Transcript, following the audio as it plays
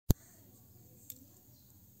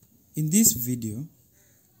In this video,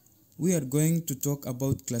 we are going to talk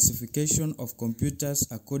about classification of computers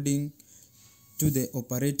according to the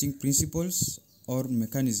operating principles or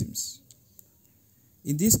mechanisms.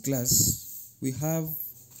 In this class, we have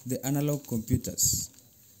the analog computers.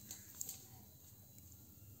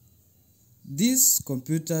 These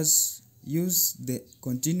computers use the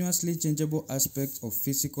continuously changeable aspects of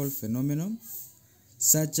physical phenomena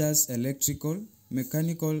such as electrical,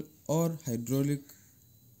 mechanical, or hydraulic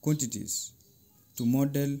quantities to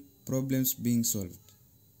model problems being solved.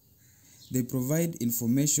 They provide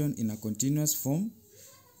information in a continuous form.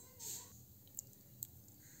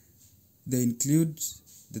 They include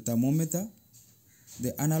the thermometer,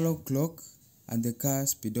 the analog clock, and the car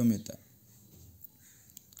speedometer.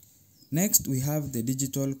 Next, we have the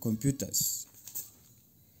digital computers.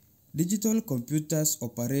 Digital computers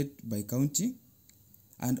operate by counting,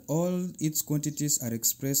 and all its quantities are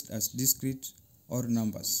expressed as discrete or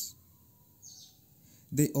numbers.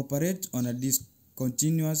 They operate on a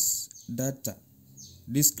continuous data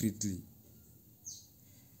discretely.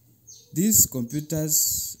 These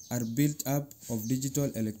computers are built up of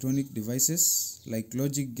digital electronic devices like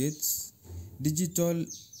logic gates, digital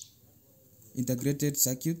integrated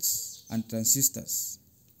circuits, and transistors.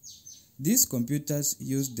 These computers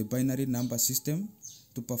use the binary number system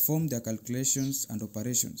to perform their calculations and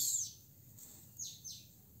operations.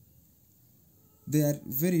 They are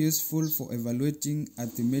very useful for evaluating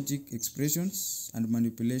arithmetic expressions and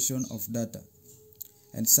manipulation of data.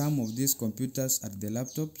 And some of these computers are the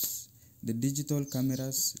laptops, the digital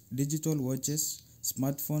cameras, digital watches,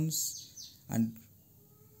 smartphones, and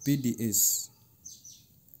PDAs.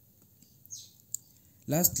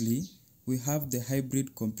 Lastly, we have the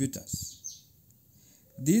hybrid computers.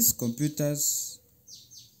 These computers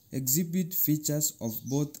exhibit features of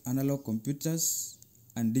both analog computers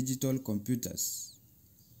and digital computers.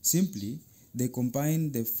 Simply, they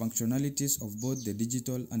combine the functionalities of both the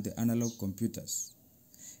digital and the analog computers.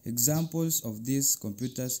 Examples of these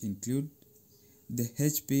computers include the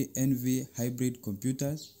HP Envy hybrid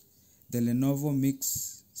computers, the Lenovo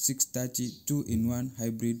Mix 630 2-in-1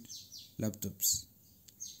 hybrid laptops.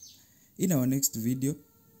 In our next video,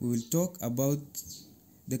 we will talk about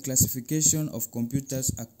the classification of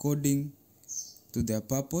computers according to their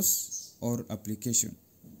purpose or application.